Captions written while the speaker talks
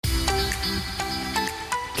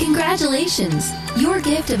Congratulations! Your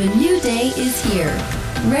gift of a new day is here.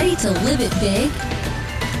 Ready to live it big?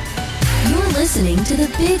 You're listening to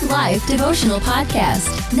the Big Life Devotional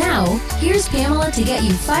Podcast. Now, here's Pamela to get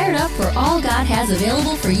you fired up for all God has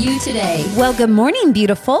available for you today. Well, good morning,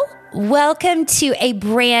 beautiful. Welcome to a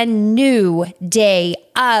brand new day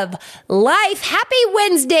of life. Happy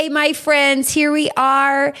Wednesday, my friends. Here we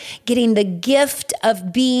are getting the gift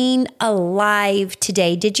of being alive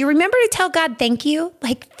today. Did you remember to tell God thank you?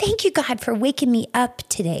 Thank you, God, for waking me up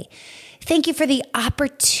today. Thank you for the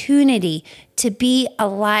opportunity to be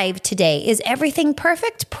alive today. Is everything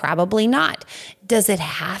perfect? Probably not. Does it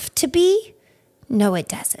have to be? No, it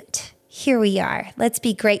doesn't. Here we are. Let's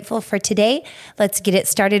be grateful for today. Let's get it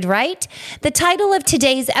started right. The title of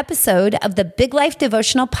today's episode of the Big Life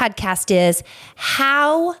Devotional Podcast is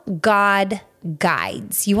How God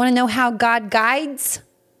Guides. You want to know how God guides?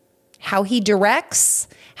 How He directs?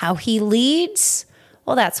 How He leads?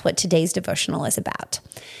 Well, that's what today's devotional is about.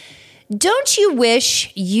 Don't you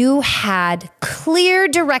wish you had clear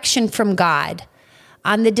direction from God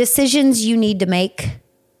on the decisions you need to make?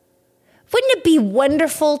 Wouldn't it be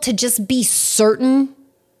wonderful to just be certain,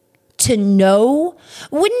 to know?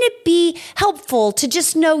 Wouldn't it be helpful to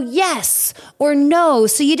just know yes or no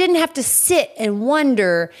so you didn't have to sit and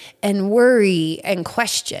wonder and worry and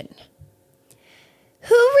question?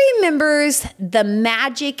 Who remembers the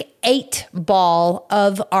magic 8-ball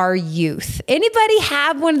of our youth? Anybody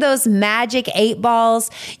have one of those magic 8 balls?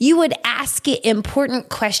 You would ask it important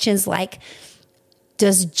questions like,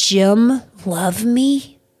 does Jim love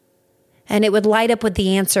me? And it would light up with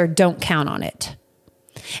the answer, don't count on it.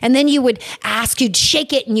 And then you'd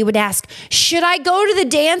shake it and you would ask, should I go to the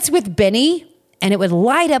dance with Benny? And it would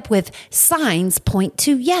light up with signs point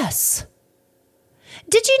to yes.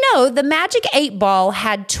 Did you know the magic 8 ball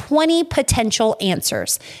had 20 potential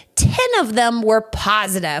answers? 10 of them were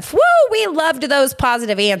positive. Woo, we loved those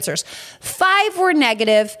positive answers. 5 were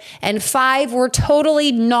negative and 5 were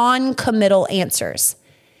totally non-committal answers.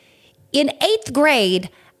 In 8th grade,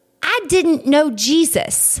 I didn't know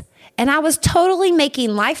Jesus, and I was totally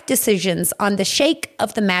making life decisions on the shake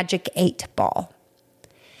of the magic 8 ball.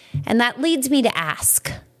 And that leads me to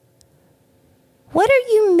ask, what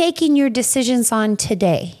are you making your decisions on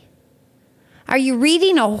today? Are you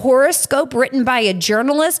reading a horoscope written by a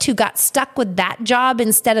journalist who got stuck with that job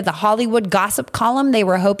instead of the Hollywood gossip column they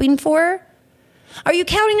were hoping for? Are you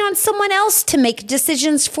counting on someone else to make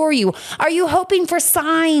decisions for you? Are you hoping for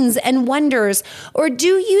signs and wonders? Or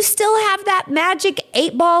do you still have that magic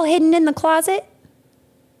 8 ball hidden in the closet?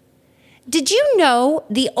 Did you know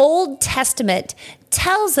the Old Testament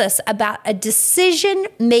tells us about a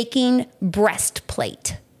decision-making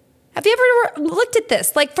breastplate? Have you ever looked at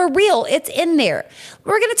this? For real, it's in there.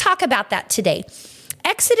 We're going to talk about that today.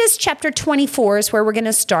 Exodus chapter 24 is where we're going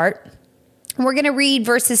to start. We're going to read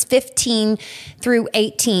verses 15 through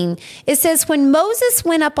 18. It says, when Moses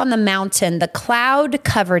went up on the mountain, the cloud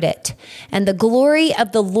covered it, and the glory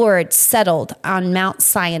of the Lord settled on Mount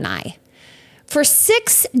Sinai. For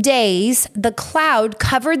 6 days, the cloud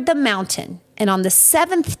covered the mountain, and on the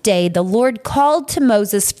 7th day, the Lord called to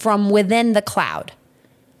Moses from within the cloud.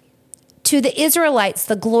 To the Israelites,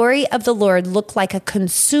 the glory of the Lord looked like a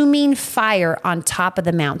consuming fire on top of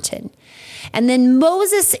the mountain. And then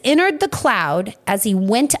Moses entered the cloud as he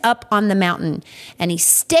went up on the mountain, and he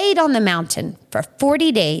stayed on the mountain for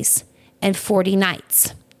 40 days and 40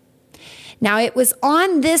 nights. Now it was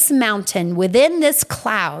on this mountain, within this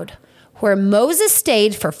cloud, where Moses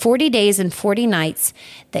stayed for 40 days and 40 nights,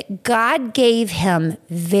 that God gave him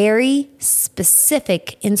very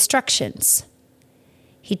specific instructions.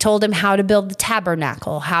 He told him how to build the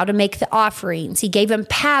tabernacle, how to make the offerings. He gave him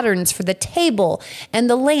patterns for the table and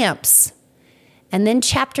the lamps. And then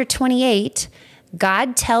chapter 28,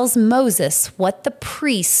 God tells Moses what the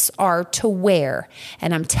priests are to wear.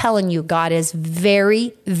 And I'm telling you, God is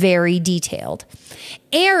very, very detailed.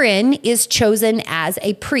 Aaron is chosen as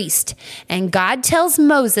a priest, and God tells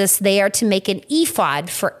Moses they are to make an ephod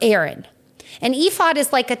for Aaron. An ephod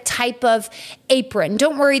is like a type of apron.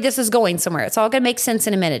 Don't worry, this is going somewhere. It's all going to make sense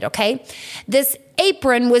in a minute, okay? This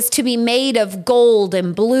apron was to be made of gold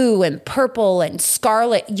and blue and purple and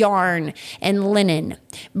scarlet yarn and linen.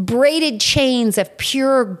 Braided chains of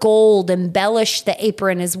pure gold embellished the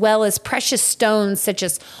apron, as well as precious stones such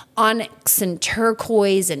as onyx and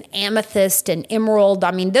turquoise and amethyst and emerald.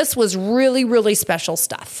 I mean, this was really, really special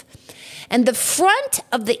stuff. And the front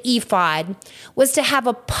of the ephod was to have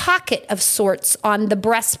a pocket of sorts on the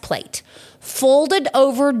breastplate, folded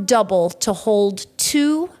over double to hold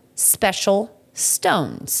 2 special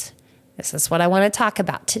stones. This is what I want to talk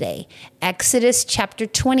about today. Exodus chapter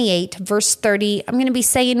 28, verse 30. I'm going to be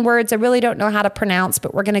saying words I really don't know how to pronounce,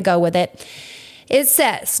 but we're going to go with it. It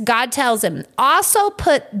says, God tells him, also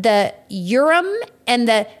put the Urim and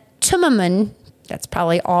the Thummim, that's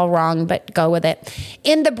probably all wrong, but go with it,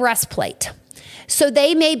 in the breastplate, so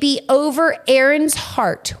they may be over Aaron's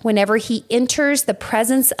heart whenever he enters the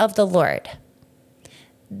presence of the Lord.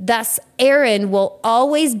 Thus, Aaron will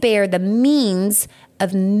always bear the means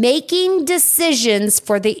of making decisions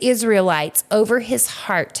for the Israelites over his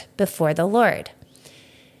heart before the Lord.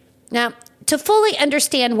 Now, to fully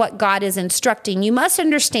understand what God is instructing, you must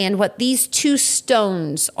understand what these two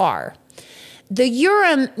stones are. The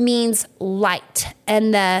Urim means light,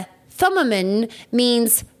 and the Thummim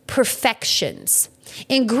means perfections.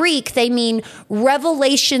 In Greek, they mean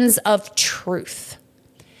revelations of truth.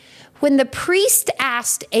 When the priest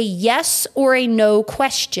asked a yes or a no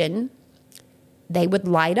question, they would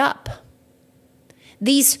light up.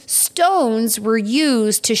 These stones were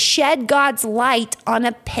used to shed God's light on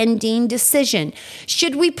a pending decision.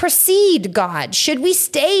 Should we proceed, God? Should we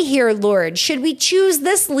stay here, Lord? Should we choose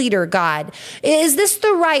this leader, God? Is this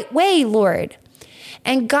the right way, Lord?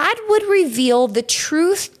 And God would reveal the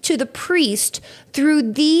truth to the priest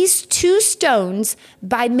through these two stones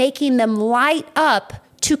by making them light up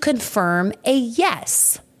to confirm a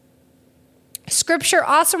yes. Scripture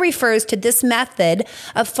also refers to this method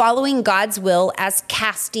of following God's will as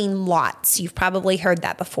casting lots. You've probably heard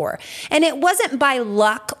that before. And it wasn't by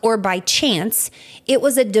luck or by chance. It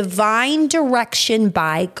was a divine direction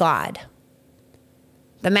by God.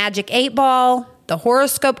 The magic 8 ball, the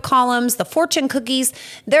horoscope columns, the fortune cookies,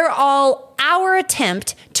 they're all our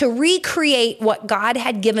attempt to recreate what God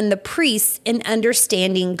had given the priests in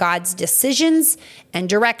understanding God's decisions and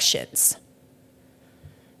directions.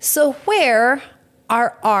 So where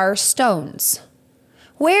are our stones?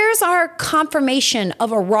 Where's our confirmation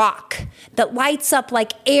of a rock that lights up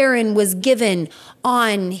like Aaron was given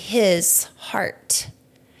on his heart?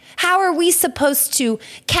 How are we supposed to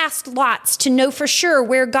cast lots to know for sure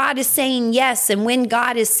where God is saying yes and when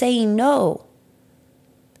God is saying no?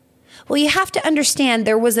 Well, you have to understand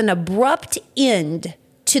there was an abrupt end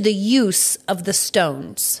to the use of the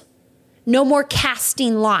stones. No more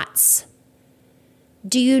casting lots.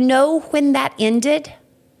 Do you know when that ended?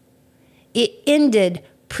 It ended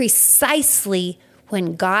precisely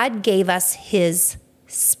when God gave us his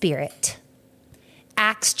Spirit.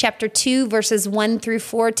 Acts chapter 2, verses 1 through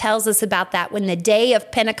 4 tells us about that. When the day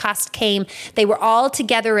of Pentecost came, they were all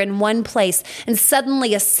together in one place, and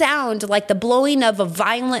suddenly a sound like the blowing of a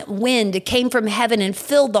violent wind came from heaven and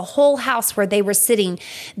filled the whole house where they were sitting.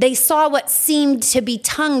 They saw what seemed to be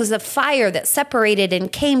tongues of fire that separated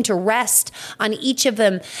and came to rest on each of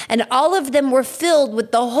them, and all of them were filled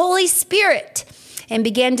with the Holy Spirit and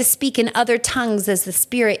began to speak in other tongues as the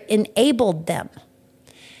Spirit enabled them.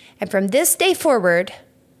 And from this day forward,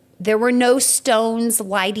 there were no stones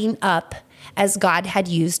lighting up as God had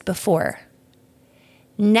used before.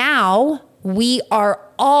 Now we are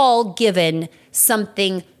all given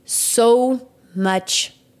something so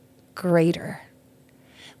much greater.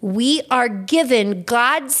 We are given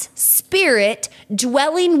God's Spirit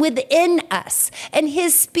dwelling within us, and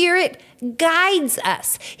his Spirit guides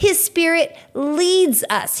us. His Spirit leads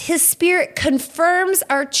us. His Spirit confirms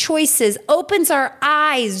our choices, opens our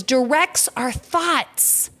eyes, directs our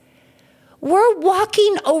thoughts. We're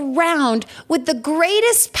walking around with the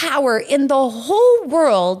greatest power in the whole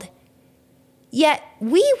world, yet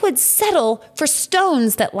we would settle for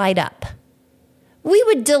stones that light up. We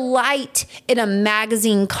would delight in a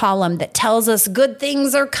magazine column that tells us good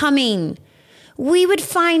things are coming. We would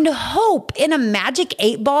find hope in a magic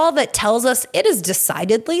 8 ball that tells us it is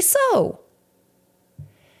decidedly so.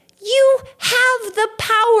 You have the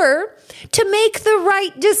power to make the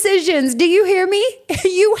right decisions. Do you hear me?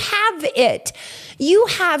 You have it. You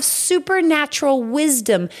have supernatural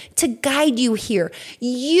wisdom to guide you here.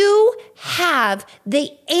 You have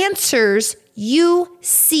the answers you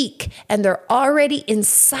seek, and they're already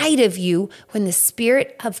inside of you when the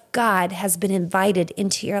Spirit of God has been invited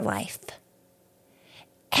into your life.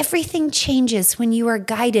 Everything changes when you are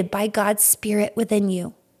guided by God's Spirit within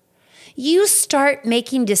you. You start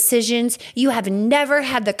making decisions you have never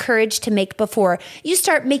had the courage to make before. You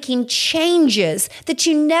start making changes that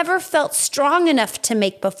you never felt strong enough to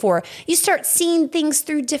make before. You start seeing things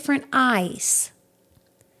through different eyes.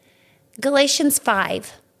 Galatians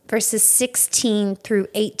 5, verses 16 through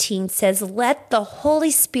 18 says, "Let the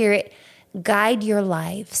Holy Spirit guide your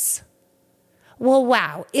lives." Well,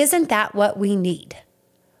 wow, isn't that what we need?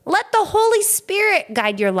 Let the Holy Spirit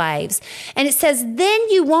guide your lives. And it says, then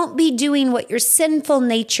you won't be doing what your sinful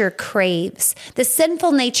nature craves. The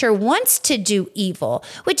sinful nature wants to do evil,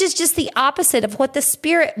 which is just the opposite of what the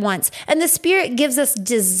Spirit wants. And the Spirit gives us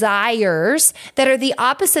desires that are the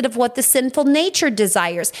opposite of what the sinful nature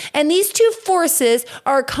desires. And these two forces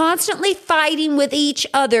are constantly fighting with each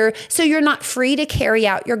other, so you're not free to carry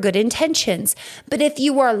out your good intentions. But if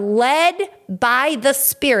you are led by the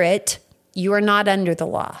Spirit, you are not under the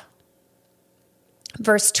law.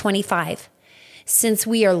 Verse 25, since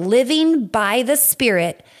we are living by the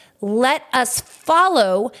Spirit, let us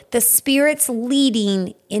follow the Spirit's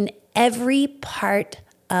leading in every part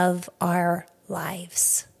of our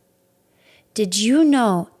lives. Did you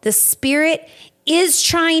know the Spirit is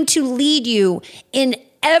trying to lead you in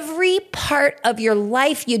every part of your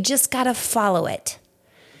life? You just got to follow it.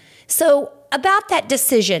 So about that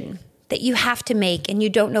decision that you have to make and you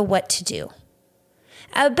don't know what to do.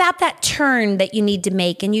 About that turn that you need to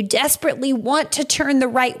make and you desperately want to turn the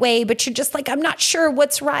right way, but you're just like, I'm not sure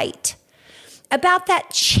what's right. About that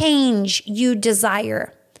change you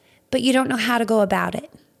desire, but you don't know how to go about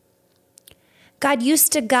it. God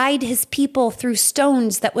used to guide his people through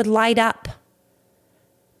stones that would light up.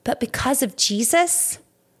 But because of Jesus,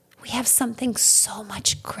 we have something so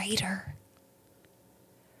much greater.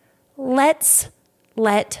 Let's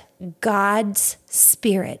let God's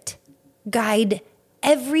Spirit guide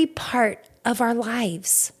every part of our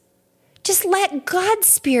lives. Just let God's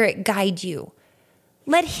Spirit guide you.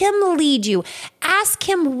 Let him lead you. Ask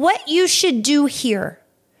him what you should do here.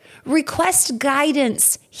 Request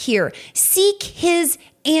guidance here. Seek his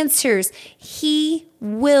answers. He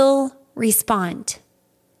will respond.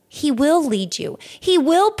 He will lead you. He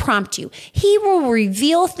will prompt you. He will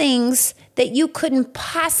reveal things that you couldn't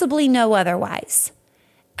possibly know otherwise.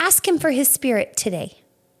 Ask him for his Spirit today.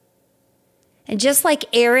 And just like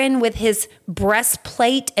Aaron with his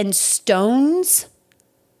breastplate and stones,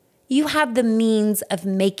 you have the means of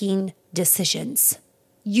making decisions.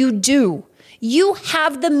 You do. You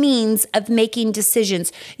have the means of making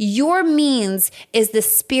decisions. Your means is the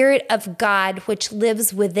Spirit of God, which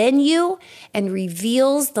lives within you and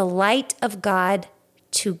reveals the light of God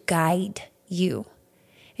to guide you.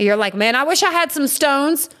 And you're like, man, I wish I had some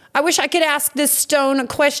stones. I wish I could ask this stone a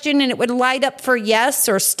question and it would light up for yes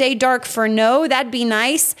or stay dark for no. That'd be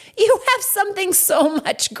nice. You have something so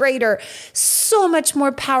much greater, so much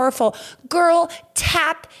more powerful. Girl,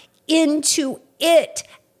 tap into it.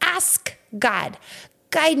 Ask God,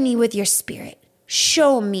 guide me with your Spirit.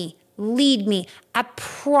 Show me, lead me. I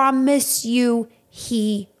promise you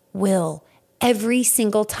he will. Every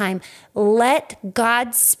single time. Let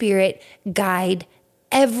God's Spirit guide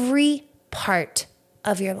every part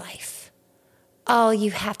of your life. All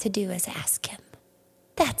you have to do is ask him.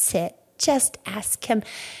 That's it. Just ask him.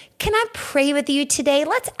 Can I pray with you today?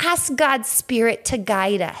 Let's ask God's Spirit to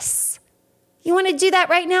guide us. You want to do that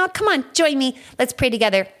right now? Come on, join me. Let's pray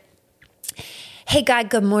together. Hey, God,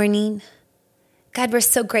 good morning. God, we're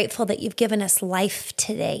so grateful that you've given us life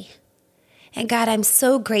today. And God, I'm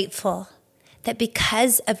so grateful that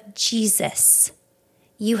because of Jesus,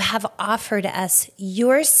 you have offered us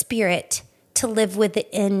your Spirit to live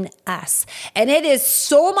within us. And it is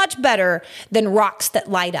so much better than rocks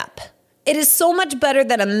that light up. It is so much better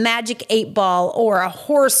than a magic 8-ball or a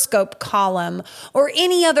horoscope column or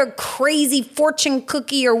any other crazy fortune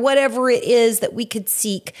cookie or whatever it is that we could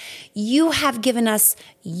seek. You have given us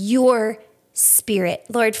your Spirit.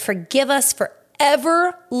 Lord, forgive us for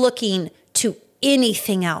ever looking to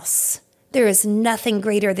anything else. There is nothing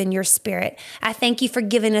greater than your Spirit. I thank you for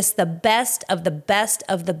giving us the best of the best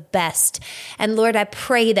of the best. And Lord, I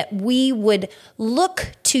pray that we would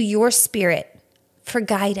look to your Spirit for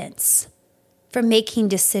guidance, for making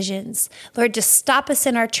decisions. Lord, just stop us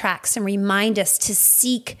in our tracks and remind us to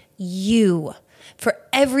seek you for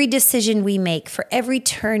every decision we make, for every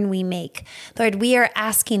turn we make. Lord, we are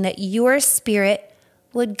asking that your Spirit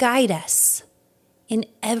would guide us in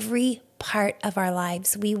every part of our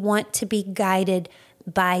lives. We want to be guided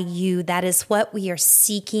by you. That is what we are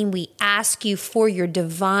seeking. We ask you for your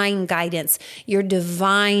divine guidance, your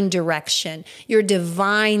divine direction, your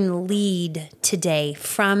divine lead today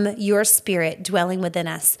from your Spirit dwelling within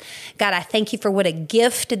us. God, I thank you for what a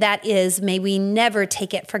gift that is. May we never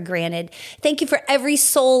take it for granted. Thank you for every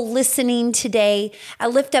soul listening today. I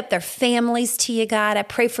lift up their families to you, God. I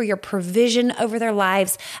pray for your provision over their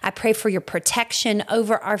lives. I pray for your protection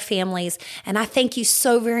over our families. And I thank you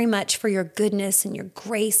so very much for your goodness and your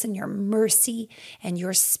grace and your mercy and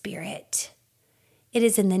your Spirit. It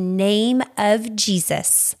is in the name of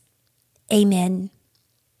Jesus. Amen.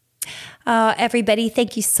 Everybody,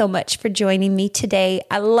 thank you so much for joining me today.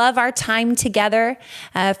 I love our time together.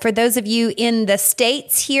 For those of you in the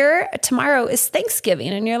States here, tomorrow is Thanksgiving,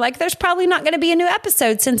 and you're like, there's probably not going to be a new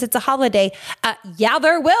episode since it's a holiday. Yeah,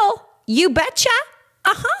 there will. You betcha.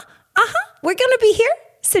 We're going to be here.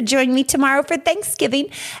 So join me tomorrow for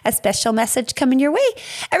Thanksgiving. A special message coming your way.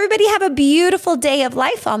 Everybody have a beautiful day of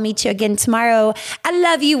life. I'll meet you again tomorrow. I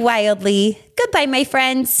love you wildly. Goodbye, my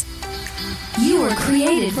friends. You were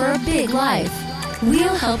created for a big life.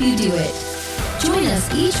 We'll help you do it. Join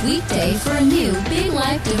us each weekday for a new Big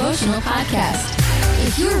Life devotional podcast.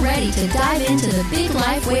 If you're ready to dive into the big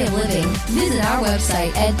life way of living, visit our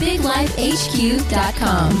website at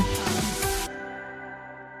biglifehq.com.